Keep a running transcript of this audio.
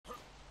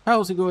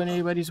How's it going,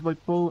 everybody? It's your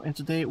boy Paul, and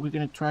today we're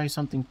gonna try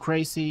something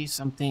crazy,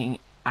 something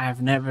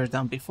I've never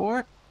done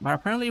before, but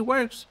apparently it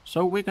works.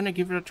 So we're gonna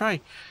give it a try,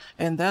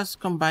 and that's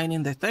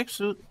combining the tech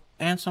suit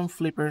and some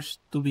flippers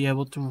to be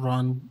able to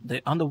run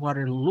the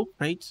underwater loot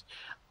crates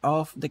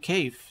of the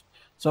cave.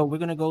 So we're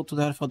gonna go to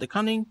that for the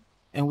cunning,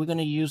 and we're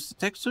gonna use the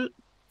tech suit,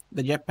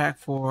 the jetpack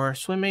for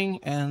swimming,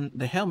 and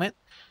the helmet,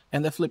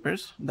 and the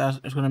flippers.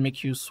 That's gonna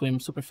make you swim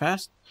super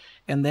fast,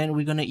 and then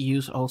we're gonna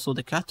use also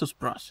the cactus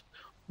brush,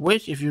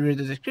 which, if you read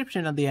the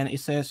description at the end, it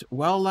says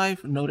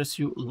wildlife notice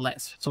you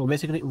less. So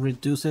basically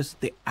reduces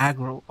the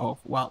aggro of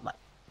wildlife.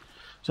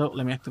 So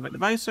let me activate the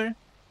visor.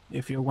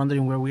 If you're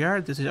wondering where we are,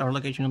 this is our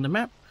location on the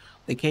map.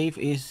 The cave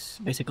is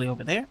basically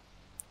over there.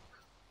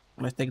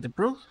 Let's take the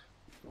proof.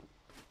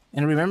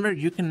 And remember,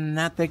 you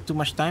cannot take too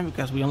much time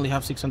because we only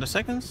have 600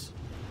 seconds.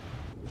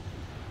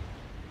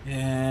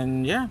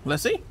 And yeah,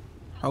 let's see.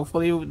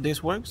 Hopefully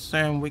this works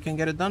and we can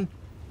get it done.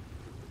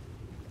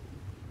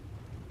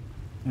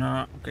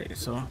 Okay,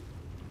 so I'm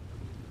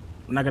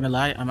not gonna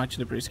lie, I'm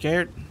actually pretty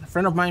scared. A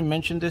friend of mine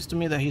mentioned this to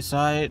me, that he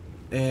saw it,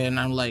 and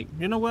I'm like,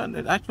 you know what?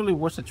 It actually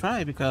worth a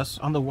try because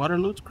underwater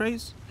loot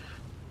crates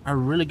are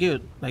really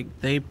good. Like,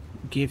 they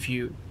give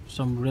you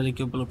some really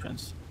good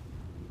blueprints.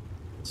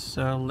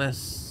 So let's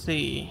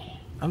see.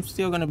 I'm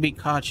still gonna be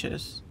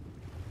cautious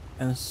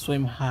and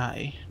swim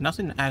high.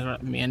 Nothing aggro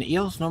at me, and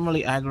eels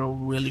normally aggro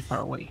really far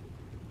away.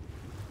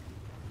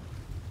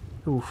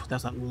 Oof,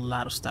 that's a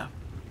lot of stuff.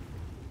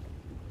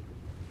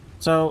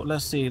 So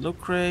let's see, loot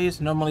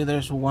crates. Normally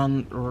there's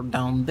one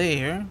down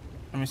there.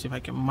 Let me see if I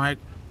can mark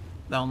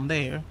down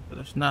there.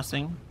 There's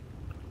nothing.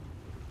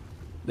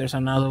 There's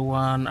another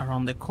one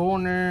around the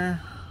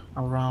corner,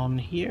 around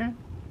here.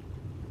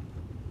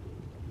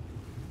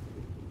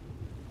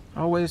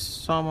 Always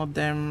some of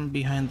them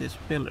behind these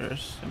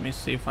pillars. Let me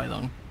see if I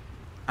don't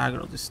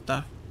aggro this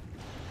stuff.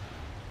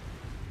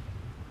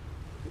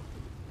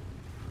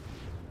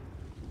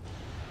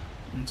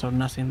 And so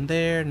nothing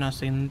there,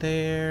 nothing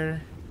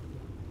there,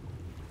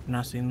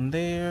 nothing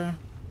there.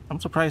 I'm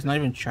surprised not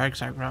even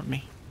sharks aggro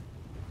me.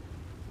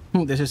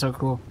 This is so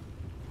cool.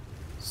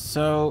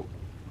 So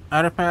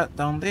artifact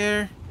down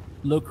there,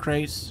 loot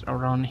crates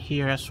around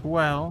here as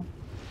well.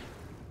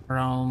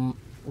 Around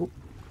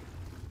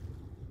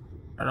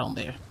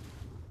there.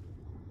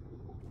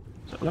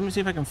 So let me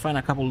see if I can find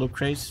a couple loot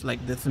crates,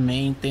 like this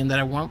main thing that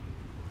I want.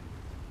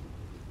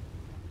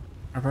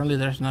 Apparently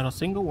there's not a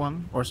single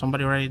one, or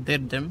somebody already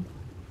did them.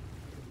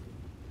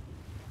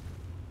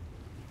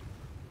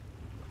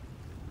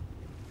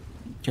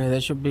 Okay,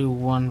 there should be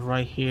one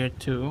right here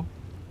too.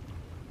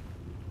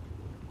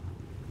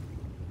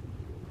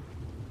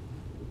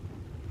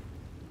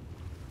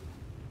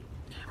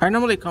 I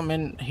normally come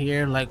in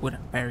here like with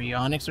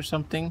baryonyx or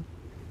something.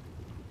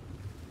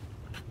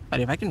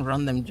 But if I can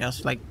run them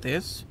just like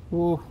this,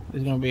 ooh,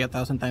 it's gonna be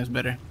 1,000 times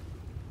better.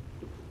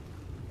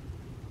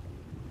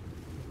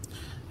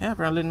 Yeah,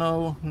 probably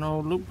no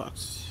loot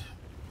box.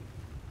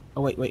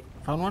 Oh wait,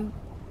 found one?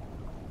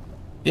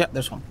 Yeah,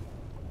 there's one.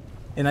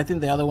 And I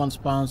think the other one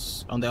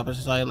spawns on the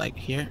opposite side, like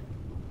here.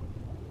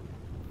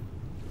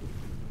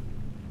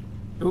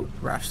 Ooh,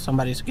 raft.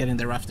 Somebody's getting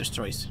the raft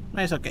destroyed.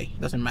 It's okay,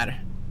 doesn't matter.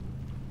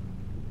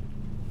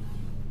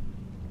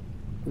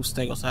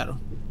 Ustegosaro.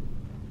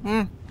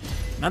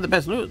 Not the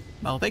best loot,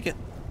 but I'll take it.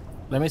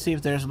 Let me see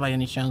if there's by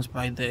any chance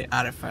by the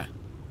artifact.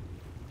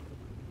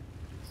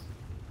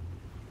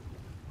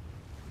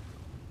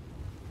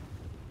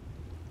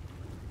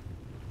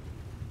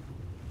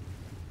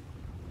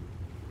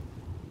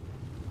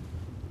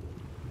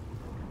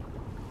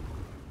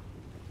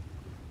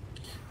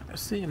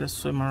 Let's see, let's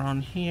swim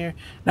around here.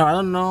 Now, I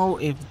don't know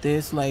if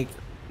this, like,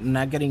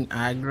 not getting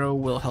aggro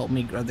will help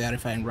me grab the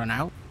artifact and run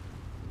out,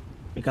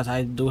 because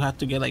I do have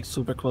to get, like,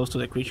 super close to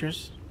the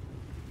creatures.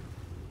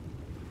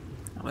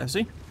 Let's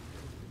see.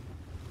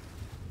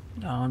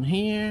 Down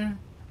here.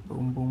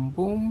 Boom, boom,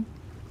 boom.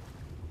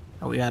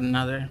 Oh, we got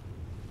another.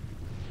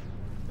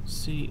 Let's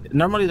see.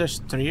 Normally there's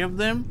 3 of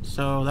them,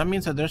 so that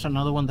means that there's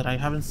another one that I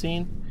haven't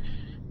seen.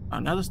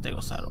 Another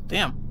Stegosaro.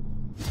 Damn.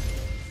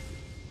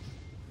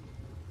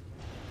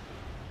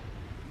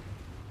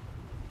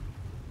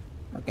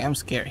 Okay, I'm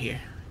scared here.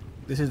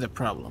 This is the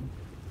problem.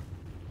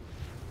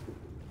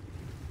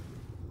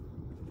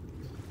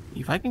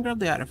 If I can grab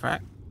the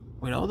artifact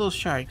with all those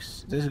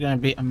sharks, this is gonna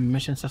be a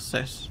mission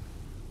success.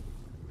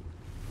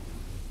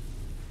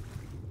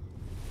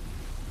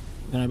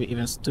 It's gonna be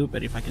even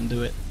stupid if I can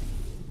do it.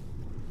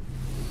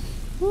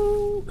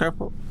 Woo,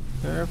 careful,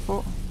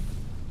 careful.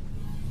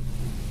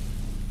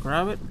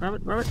 Grab it, grab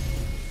it, grab it.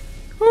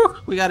 Woo,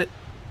 we got it.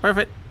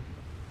 Perfect.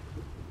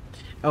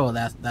 Oh,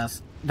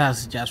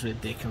 that's just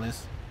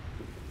ridiculous.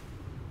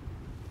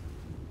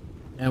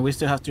 And we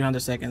still have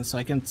 300 seconds, so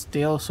I can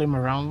still swim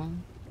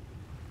around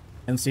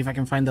and see if I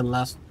can find the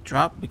last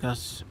drop,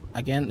 because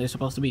again, there's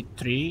supposed to be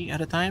 3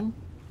 at a time.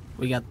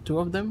 We got 2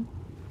 of them.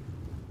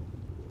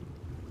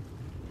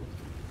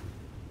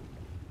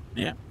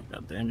 Yeah, we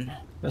got them.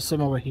 Let's swim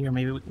over here.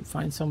 Maybe we can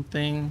find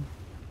something.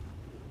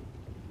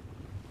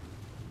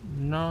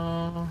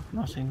 No,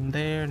 nothing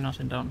there,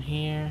 nothing down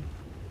here.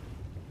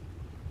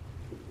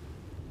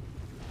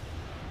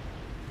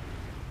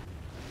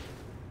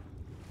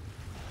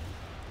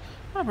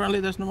 Apparently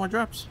there's no more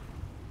drops.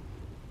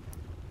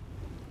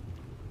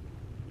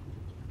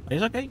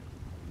 It's okay.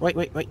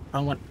 Wait.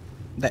 Found one.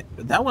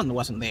 That one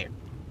wasn't there.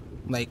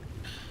 Like,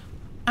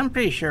 I'm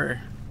pretty sure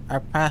I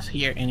passed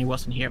here and it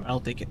wasn't here. I'll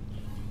take it.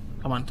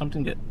 Come on,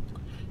 something good.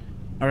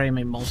 Alright,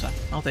 mimosa.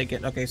 I'll take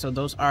it. Okay, so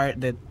those are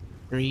the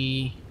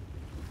three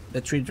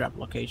drop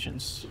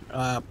locations.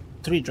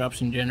 3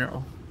 drops in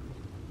general.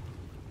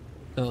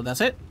 So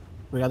that's it.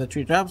 We got the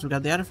 3 drops, we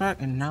got the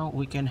artifact, and now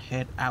we can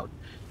head out.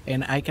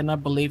 And I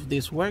cannot believe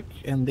this worked,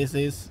 and this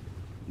is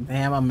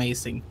damn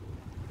amazing.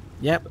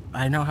 Yep,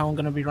 I know how I'm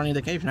gonna be running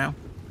the cave now.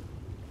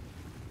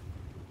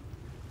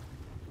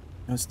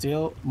 And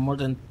still more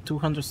than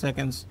 200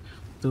 seconds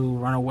to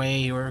run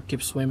away or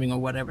keep swimming or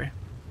whatever.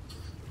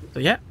 So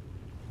yeah.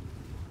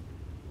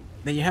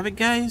 There you have it,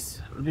 guys.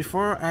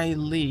 Before I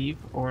leave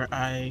or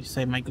I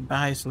say my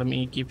goodbyes, let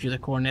me give you the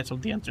coordinates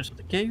of the entrance of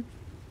the cave.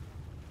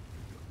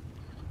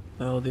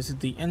 So this is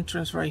the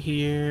entrance right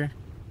here.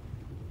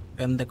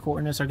 And the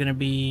coordinates are going to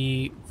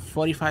be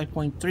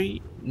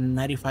 45.3,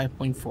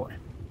 95.4.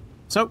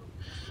 So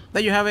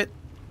there you have it.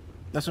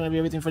 That's going to be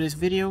everything for this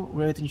video.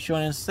 Everything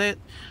shown and said.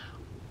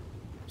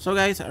 So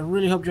guys, I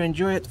really hope you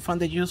enjoy it,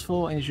 found it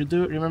useful, and if you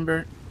do,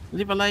 remember,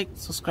 leave a like,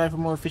 subscribe for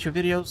more future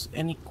videos.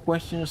 Any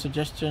questions or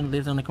suggestions,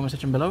 leave them in the comment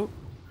section below.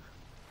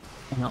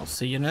 And I'll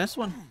see you in the next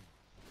one.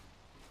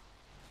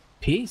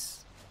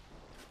 Peace.